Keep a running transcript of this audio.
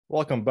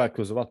Welcome back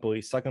to the What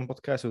Police second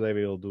podcast. Today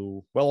we will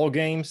do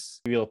VELOGAMES.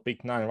 We will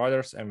pick 9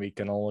 riders and we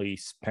can only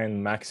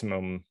spend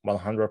maximum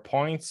 100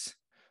 points.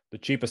 The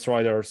cheapest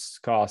riders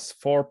cost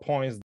 4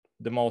 points.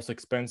 The most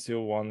expensive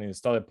one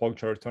is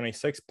Pogačar,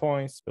 26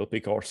 points. We'll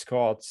pick our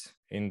squads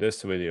in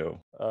this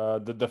video.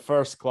 The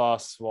first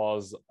class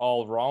was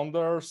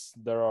all-rounders.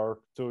 There are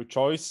 2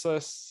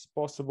 choices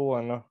possible,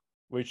 and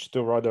which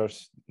 2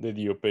 riders did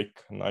you pick,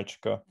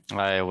 Naichka?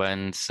 I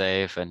went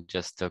safe and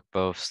just took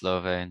both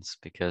Slovenes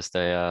because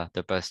they are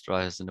the best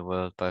riders in the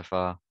world by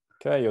far.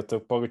 Okay, you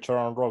took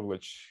Pogačar and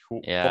Roglic.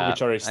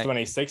 Pogačar is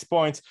 26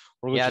 points,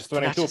 Roglic is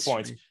 22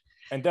 points.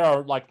 And there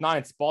are like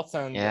 9 spots,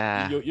 and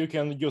you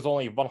can use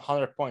only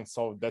 100 points.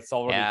 So that's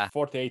already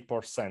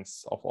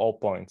 48% of all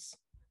points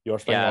you're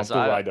spending on 2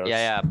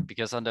 riders.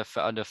 Because on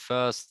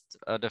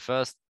the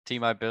first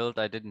team I built,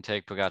 I didn't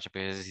take Pogačar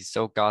because he's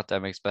so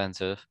goddamn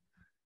expensive.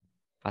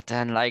 But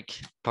then, like,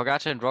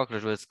 Pogačar and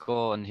Roglic will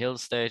score on hill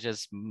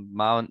stages,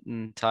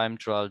 mountain, time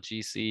trial,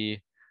 GC,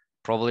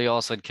 probably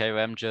also in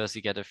KOM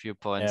jersey get a few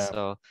points.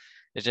 So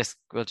it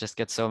will just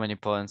get so many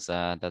points.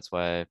 That's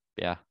why,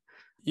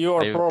 you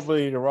are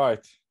probably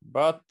right.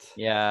 But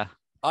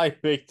I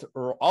picked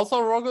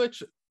also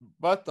Roglic,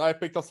 but I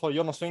picked also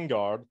Jonas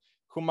Vingegaard,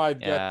 who might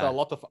get a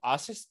lot of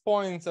assist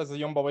points as a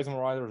Jumbo-Visma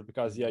rider,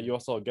 because you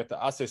also get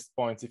the assist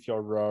points if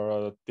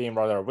your team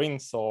rider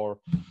wins.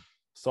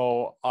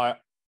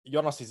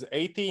 Jonas is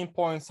 18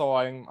 points, so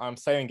I'm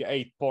saving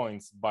 8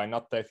 points by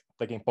not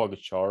taking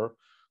Pogačar,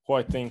 who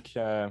I think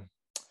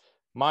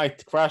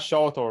might crash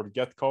out or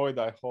get COVID,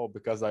 I hope,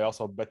 because I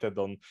also betted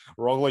on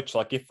Roglic.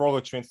 Like, if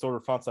Roglic wins Tour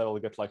de France, I will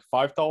get like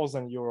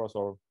 5,000 euros,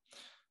 or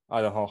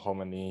I don't know how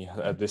many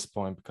at this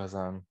point, because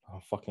I'm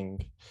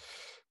fucking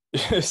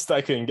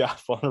stacking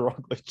up on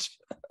Roglic.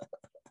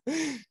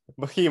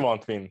 But he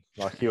won't win.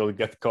 Like, he will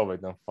get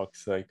COVID, for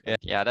fuck's sake.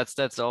 Yeah,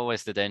 that's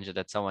always the danger,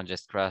 that someone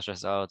just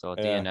crashes out or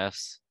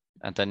DNFs,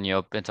 and then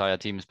your entire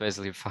team is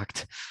basically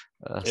fucked.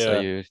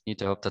 So you need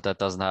to hope that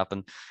doesn't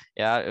happen.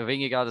 Yeah,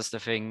 Vingegaard is the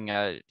thing.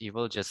 He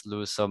will just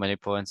lose so many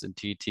points in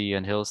TT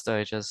and hill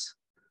stages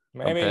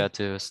compared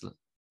to.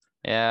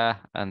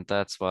 And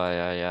that's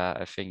why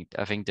I think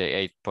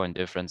the 8-point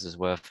difference is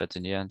worth it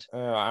in the end.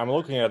 I'm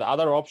looking at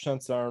other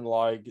options, and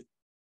like,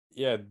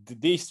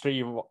 these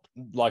 3,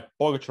 like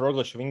Pogačar,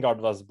 Roglic,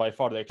 Vingegaard, was by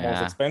far the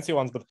most expensive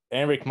ones. But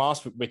Enric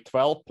Mas with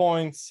 12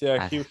 points,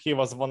 he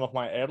was one of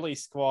my early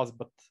squads,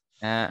 but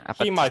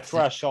he might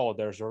crash out.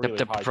 There's a really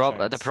high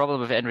chance. The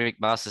problem with Enric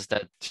Mas is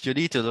that you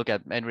need to look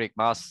at Enric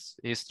Mas'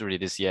 history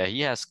this year.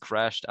 He has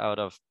crashed out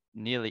of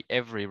nearly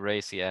every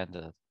race he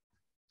entered.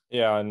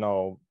 Yeah, I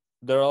know.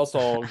 There are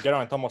also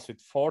Geraint Thomas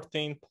with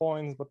 14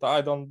 points, but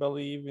I don't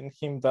believe in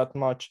him that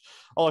much.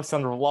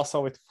 Alexander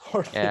Vlasov with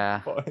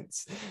 14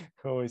 points,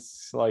 who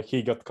is like,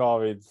 he got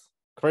COVID.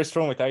 Chris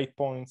Froome with 8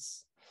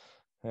 points.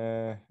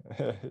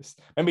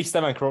 Maybe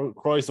Steven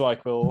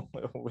Kruijswijk will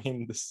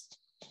win this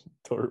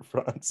Tour de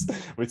France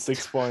with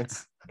 6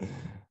 points.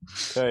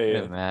 Okay,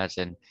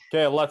 imagine.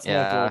 Okay, let's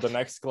move to the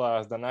next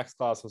class. The next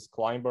class was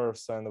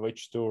climbers, and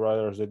which 2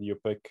 riders did you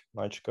pick,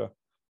 Naichka?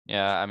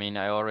 Yeah, I mean,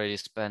 I already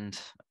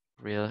spent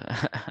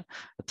a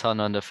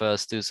ton on the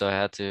first 2, so I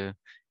had to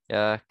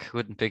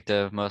couldn't pick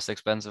the most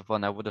expensive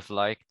one. I would have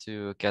liked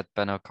to get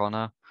Ben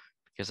O'Connor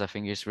because I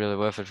think he's really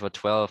worth it for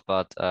 12,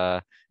 but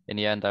in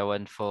the end I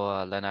went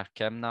for Lennart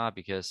Kemna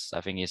because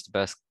I think he's the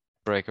best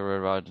breakaway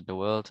rider in the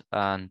world,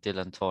 and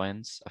Dylan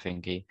Toynes. I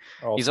think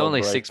he's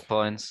only 6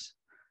 points.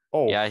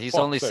 He's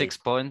only 6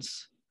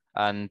 points,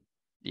 and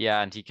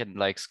he can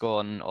like score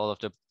on all of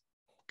the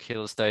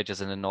hill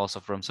stages and then also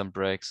from some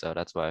breaks, so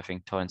that's why I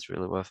think Toynes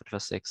really worth it for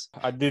 6.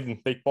 I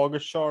didn't pick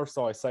Pogačar,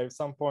 so I saved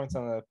some points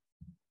and I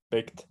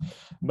picked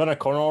Ben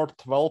O'Connor,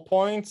 12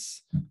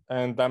 points,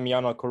 and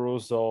Damiano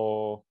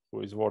Caruso,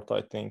 who is worth,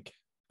 I think,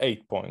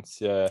 8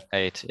 points.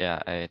 8.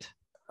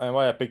 And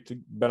why I picked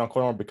Ben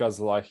O'Connor, because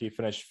like, he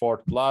finished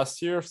 4th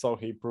last year, so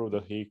he proved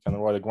that he can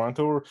ride a Grand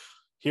Tour.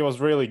 He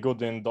was really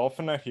good in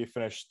Dauphiné. He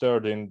finished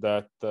 3rd in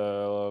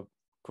that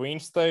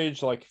Queen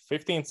stage, like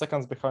 15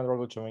 seconds behind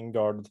Roglic and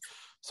Vingegaard.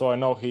 So I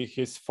know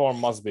his form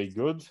must be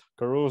good.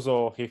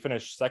 Caruso, he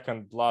finished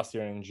 2nd last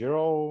year in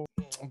Giro.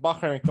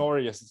 Bahrain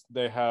victorious,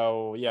 they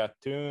have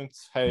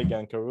Tunes, Haig,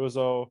 and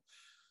Caruso.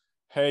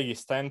 Haig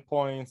is 10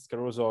 points,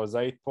 Caruso is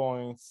 8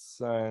 points,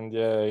 and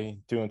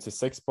Tunes is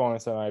 6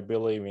 points. And I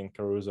believe in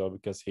Caruso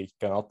because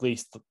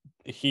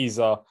he's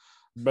a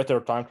better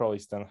time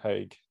trialist than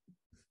Haig.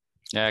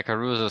 Yeah,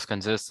 Caruso is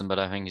consistent, but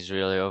I think he's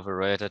really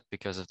overrated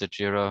because of the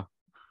Giro.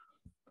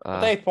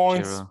 8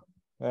 points.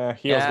 Giro.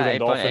 He was good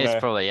in Dauphiné. It's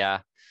probably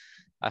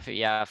I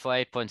think for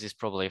 8 points is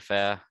probably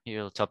fair.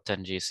 He'll top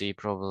 10 GC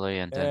probably,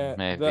 and then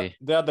maybe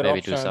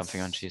do something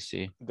on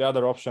GC. The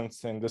other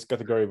options in this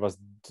category was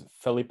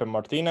Felipe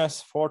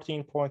Martinez,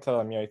 14 points.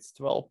 Adam Yates,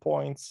 12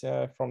 points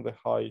from the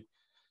high.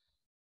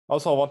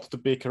 Also, I wanted to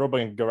pick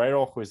Ruben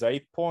Guerrero, who is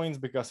 8 points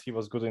because he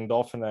was good in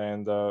Dauphiné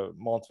and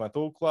Mont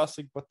Ventoux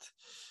Classic, but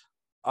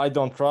I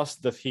don't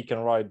trust that he can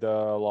ride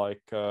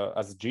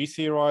as a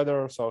GC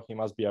rider, so he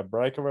must be a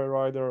breakaway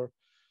rider.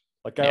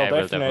 Like Yeah, I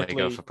will definitely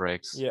go for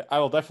breaks. yeah, I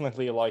will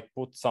definitely like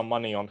put some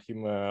money on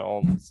him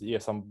on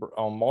some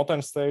on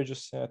mountain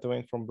stages to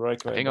win from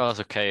breakaway. I think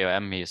also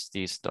KOM is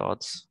these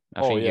odds.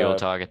 I Oh, think yeah. he'll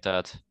target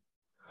that.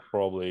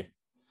 Probably.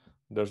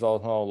 There's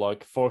also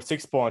like for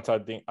 6 points. I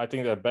think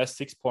the best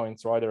 6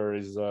 points rider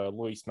is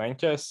Luis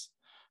Menkes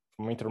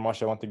from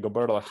Intermarché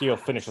Vantigobert. Like he'll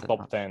finish the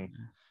top 10.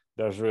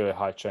 There's really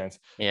high chance.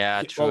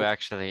 Yeah, true.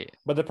 Actually,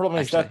 but the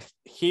problem is that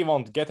he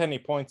won't get any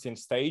points in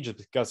stages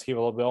because he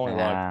will be only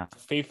like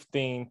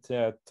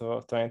 15th,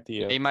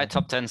 20th. He might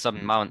top 10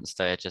 some mountain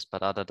stages,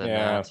 but other than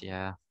that,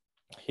 yeah.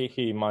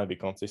 He might be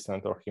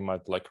consistent or he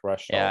might like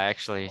rush Yeah, out.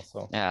 actually,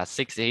 also. Yeah,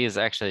 6. He is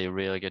actually a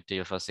really good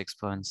deal for 6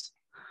 points.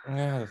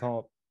 Yeah, there's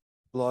not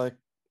like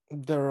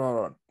there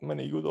are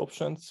many good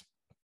options.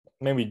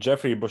 Maybe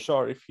Jeffrey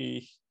Bouchard if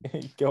he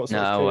goes.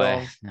 No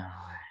way.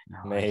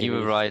 Maybe.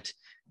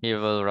 He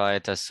will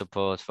ride as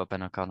support for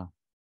Ben O'Connor.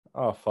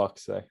 Oh,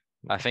 fuck's sake.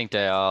 I think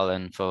they are all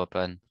in for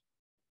Ben.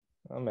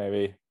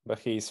 Maybe, but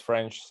he's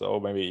French, so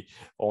maybe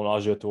on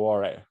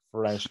Agiatoire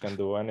French can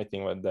do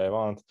anything that they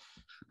want.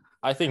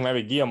 I think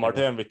maybe Guillaume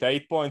Martin with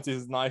 8 points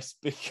is nice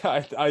pick.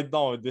 I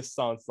know this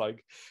sounds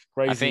like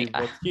crazy,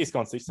 but he's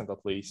consistent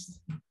at least.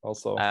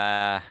 Also,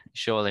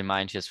 surely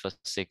Meintjes for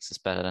 6 is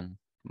better than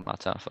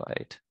Martin for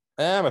 8.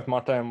 Yeah, but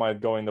Martin might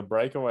go in the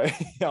breakaway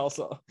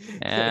also.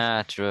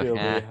 Yeah, true.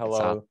 Yeah,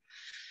 hello.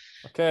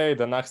 Okay,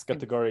 the next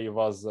category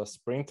was a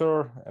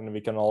sprinter, and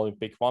we can only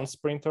pick one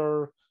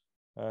sprinter.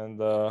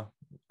 And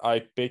I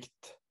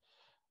picked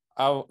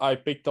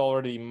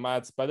already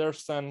Mads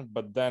Pedersen,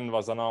 but then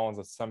was announced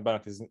that Sam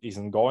Bennett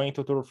isn't going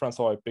to Tour de France,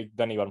 so I picked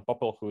then Ivan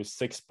Popel, who is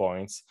 6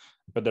 points.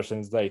 Pedersen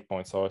is 8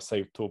 points, so I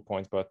saved 2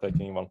 points by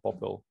taking Ivan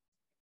Popel.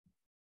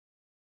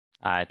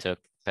 I took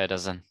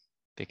Pedersen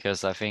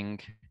because I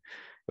think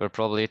we're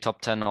probably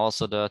top 10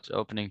 also the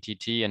opening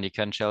TT, and he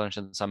can challenge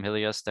in some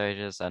hillier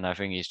stages, and I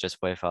think he's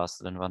just way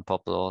faster than Van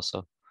Poppel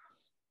also.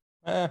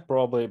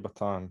 Probably,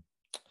 but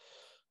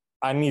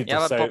I need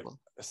to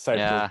save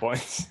 2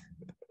 points.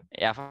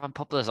 Yeah, Van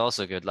Poppel is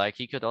also good. Like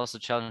he could also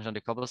challenge on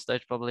the cobble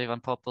stage, probably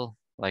Van Poppel.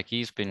 Like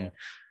he's been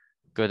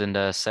good in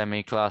the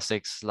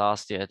semi-classics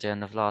last year, at the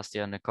end of last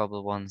year, and the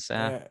cobble ones.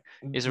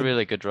 He's a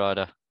really good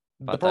rider.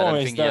 But I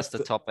don't think he has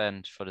the top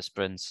end for the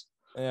sprints.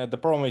 The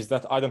problem is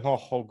that I don't know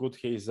how good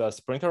he's a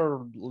sprinter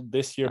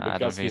this year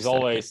because he's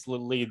always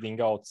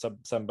leading out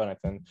Sam Bennett,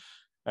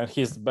 and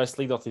his best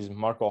lead out is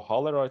Marco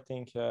Haller, I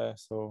think.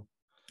 So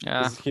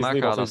his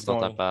Marco Haller's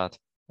not that bad.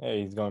 Yeah,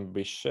 he's going to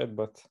be shit,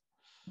 but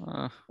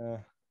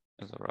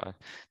it's all right.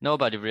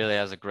 Nobody really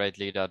has a great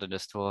lead out in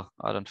this tour,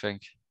 I don't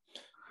think.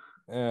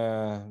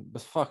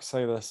 But fuck,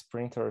 say the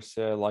sprinters,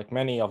 like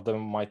many of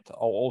them might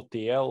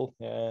OTL.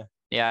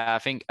 Yeah, I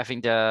think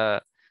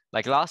the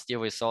like last year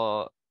we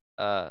saw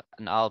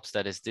an Alps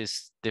that is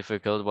this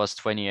difficult was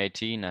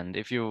 2018, and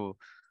if you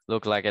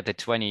look like at the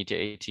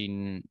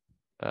 2018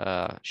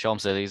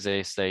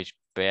 Champs-Élysées stage,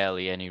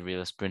 barely any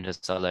real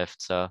sprinters are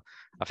left. So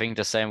I think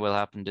the same will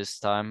happen this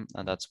time,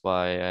 and that's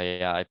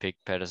why I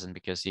picked Pedersen,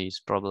 because he's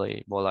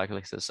probably more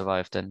likely to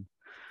survive than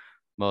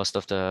most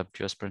of the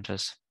pure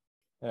sprinters.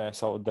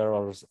 So there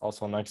was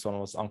also next one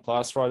was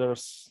unclassed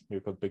riders.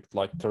 You could pick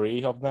like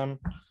 3 of them.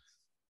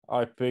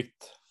 I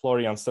picked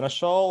Florian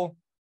Seneschal,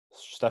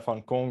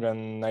 Stefan Kung,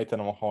 and Nathan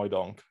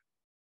Hooydonk.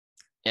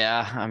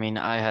 Yeah, I mean,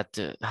 I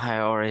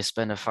already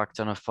spent a fuck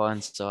ton of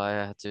points, so I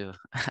had to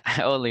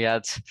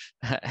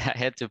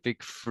pick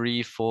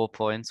 3-4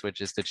 points,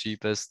 which is the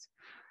cheapest.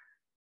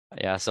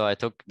 Yeah, so I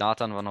took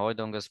Nathan van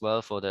Hooydonk as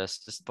well for the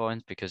assist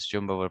points, because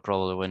Jumbo will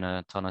probably win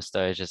a ton of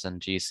stages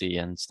and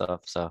GC and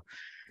stuff, so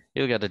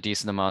he'll get a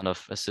decent amount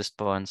of assist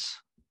points,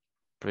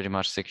 pretty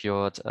much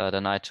secured.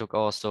 Then I took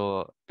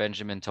also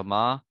Benjamin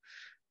Thomas.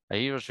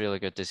 He was really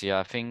good this year.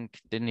 I think,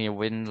 didn't he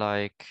win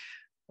like,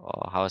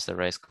 how is the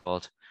race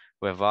called?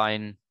 Where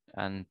Vine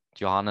and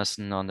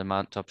Johannessen on the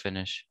mountaintop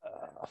finish.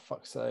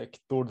 Fuck's sake,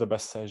 Tour de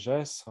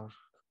Bessèges?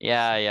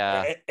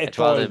 Yeah.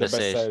 Étoile de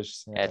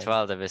Bessèges.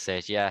 Étoile de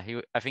Bessèges. Yeah,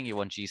 I think he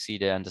won GC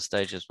there on the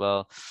stage as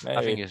well. Maybe,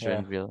 I think he's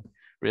in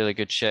really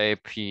good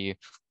shape.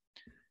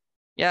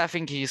 I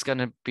think he's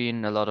gonna be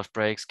in a lot of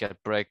breaks,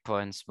 get break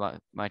points,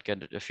 might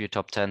get a few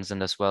top 10s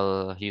in as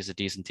well. He's a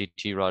decent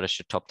TT rider,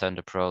 should top 10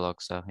 the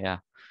prologue. So yeah,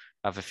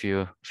 I have a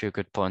few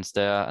good points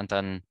there. And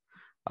then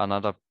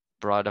another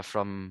rider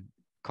from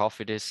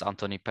Cofidis,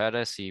 Anthony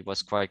Perez. He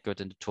was quite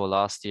good in the tour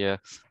last year,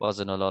 was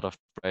in a lot of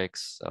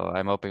breaks. So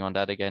I'm hoping on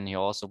that again. He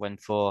also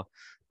went for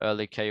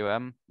early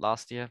KOM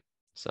last year.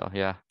 So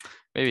yeah,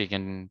 maybe he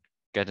can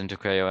get into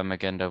KOM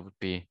again. That would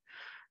be a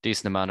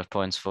decent amount of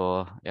points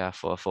for a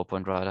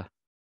 4-point rider.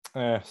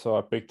 So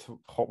I picked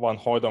Van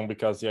Hooydonk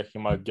because he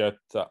might get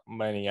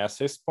many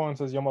assist points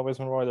as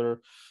Jumbo-Visma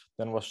rider.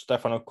 Then was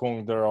Stefano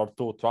Kung. There are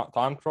 2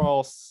 time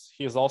trials.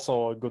 He's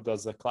also good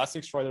as a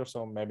classics rider,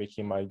 so maybe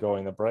he might go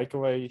in the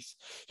breakaways.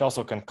 He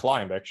also can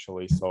climb,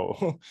 actually,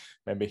 so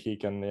maybe he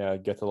can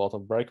get a lot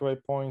of breakaway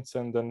points.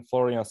 And then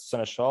Florian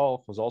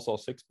Seneschal, who's also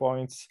 6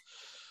 points.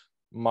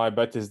 My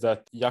bet is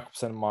that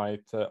Jakobsen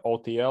might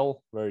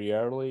OTL very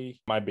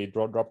early, might be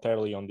dropped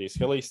early on these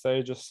hilly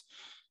stages.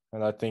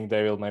 And I think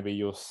they will maybe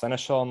use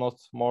Seneschal, not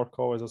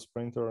Morco, as a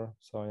sprinter.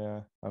 So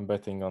yeah, I'm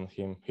betting on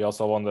him. He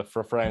also won the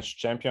French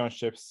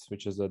championships,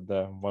 which is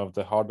one of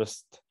the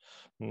hardest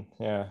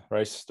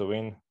races to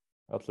win,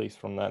 at least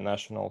from that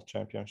national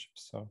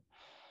championships. So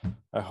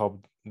I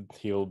hope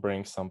he will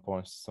bring some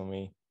points to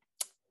me.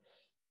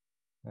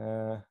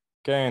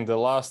 Okay, and the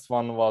last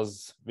one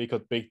was we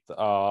could pick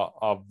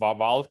a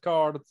wild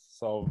card,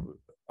 so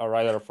a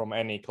rider from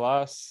any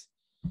class,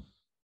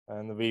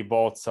 and we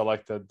both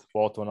selected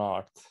Wout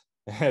Art,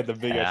 the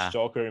biggest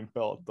joker in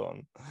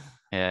peloton.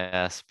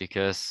 Yes,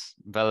 because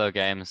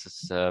VELOGAMES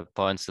is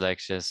point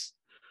selections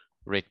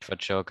rigged for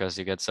jokers.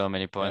 You get so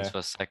many points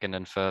for second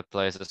and third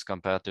places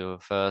compared to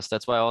first.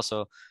 That's why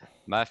also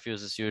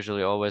Matthews is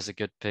usually always a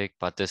good pick,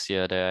 but this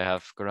year they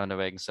have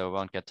Groenewegen, so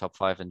won't get top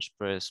 5 in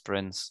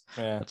sprints.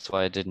 Yeah. That's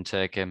why I didn't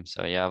take him.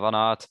 So yeah, Van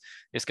Aert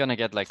is gonna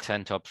get like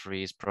 10 top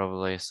 3s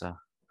probably. So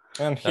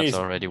and that's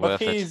already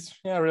worth it. He's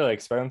really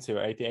expensive,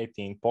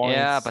 18 points.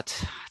 Yeah,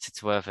 but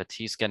it's worth it.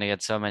 He's gonna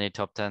get so many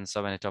top 10s,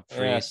 so many top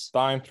 3s.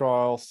 Time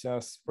trials,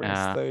 sprint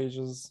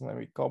stages,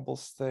 maybe cobble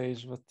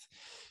stage, but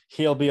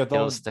he'll be at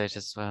hill stage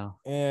as well.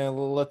 Yeah,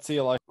 let's see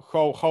like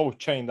how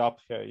chained up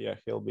here.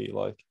 He'll be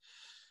like.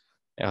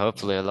 Yeah,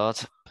 hopefully a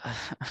lot.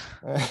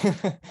 But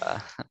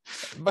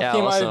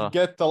he might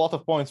get a lot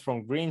of points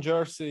from green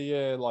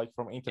jersey, like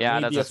from intermediate. Yeah,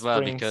 that's as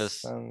well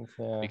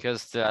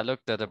because I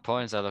looked at the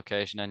points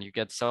allocation and you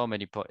get so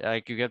many points.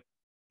 Like you get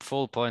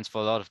full points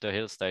for a lot of the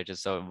hill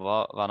stages. So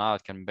Van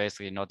Aert can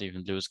basically not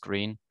even lose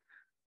green.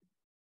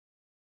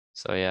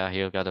 So yeah,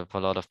 he'll get a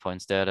lot of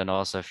points there, and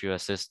also a few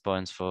assist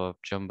points for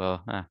Jumbo.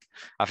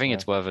 I think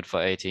it's worth it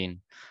for 18.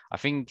 I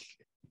think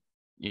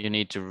you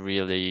need to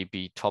really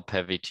be top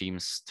heavy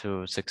teams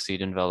to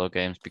succeed in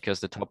VELOGAMES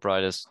because the top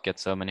riders get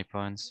so many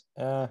points.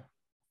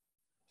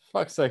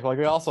 Fuck's sake, like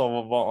I also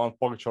want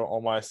Pogačar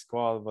on my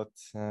squad, but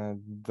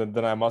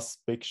then I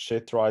must pick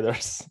shit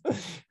riders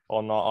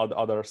on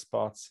other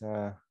spots.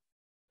 Yeah.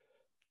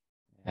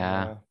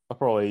 But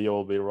probably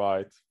you'll be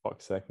right.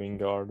 Fuck's sake,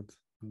 Wingard.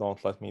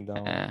 Don't let me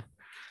down. Yeah.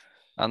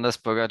 Unless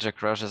Pogačar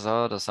crashes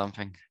out or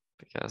something,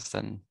 because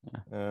then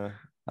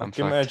I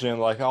can imagine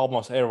like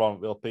almost everyone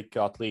will pick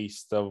at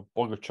least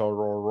Pogačar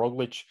or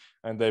Roglic,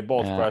 and they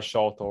both crash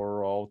out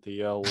or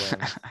OTL.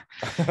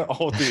 And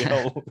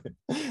OTL,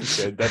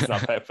 that's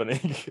not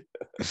happening.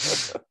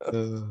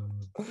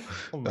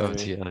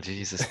 OTL,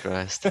 Jesus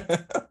Christ.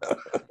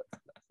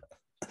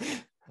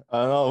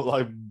 I know,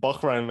 like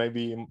Bahrain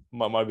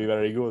might be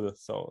very good,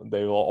 so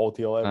they will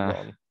OTL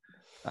everyone.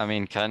 I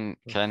mean, can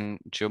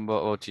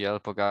Jumbo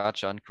OTL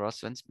Pogačar and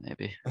Crosswinds?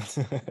 Maybe.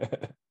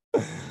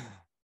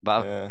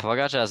 But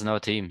Pogačar has no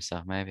team,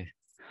 so maybe.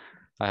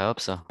 I hope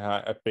so.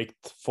 I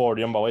picked 4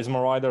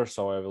 Jumbo-Visma riders,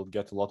 so I will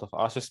get a lot of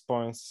assist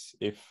points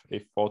if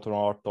Wout van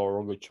Aert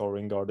or Roglic or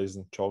Wingard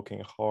isn't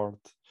choking hard.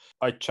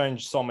 I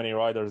changed so many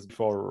riders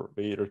before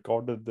we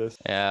recorded this.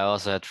 Yeah, I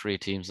also had 3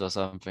 teams or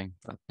something,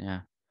 but yeah.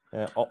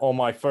 On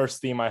my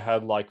first team, I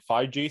had like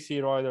 5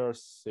 GC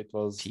riders. It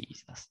was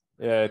Jesus.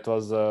 Yeah, it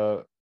was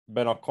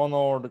Ben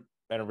O'Connor,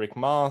 Enric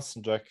Mas,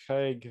 Jack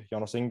Haig,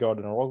 Jonas Ingard,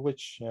 and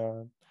Roglic.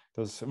 Yeah, it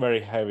was a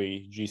very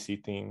heavy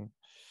GC team.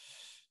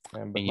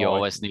 But you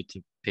always need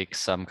to pick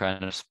some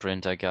kind of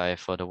sprinter guy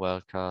for the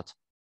wild card.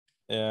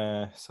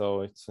 Yeah,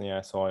 so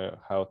so I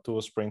have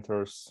 2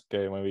 sprinters.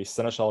 Okay, maybe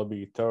Seneschal will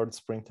be 3rd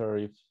sprinter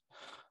if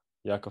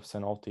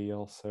Jakobsen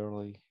OTLs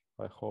early,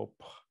 I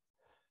hope.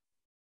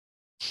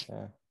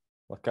 Yeah.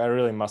 Like I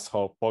really must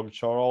hope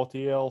Pogačar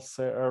OTLs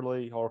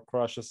early or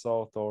crashes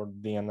out or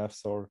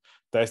DNFs or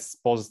tests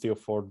positive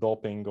for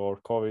doping or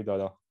COVID. I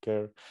don't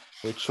care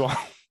which one.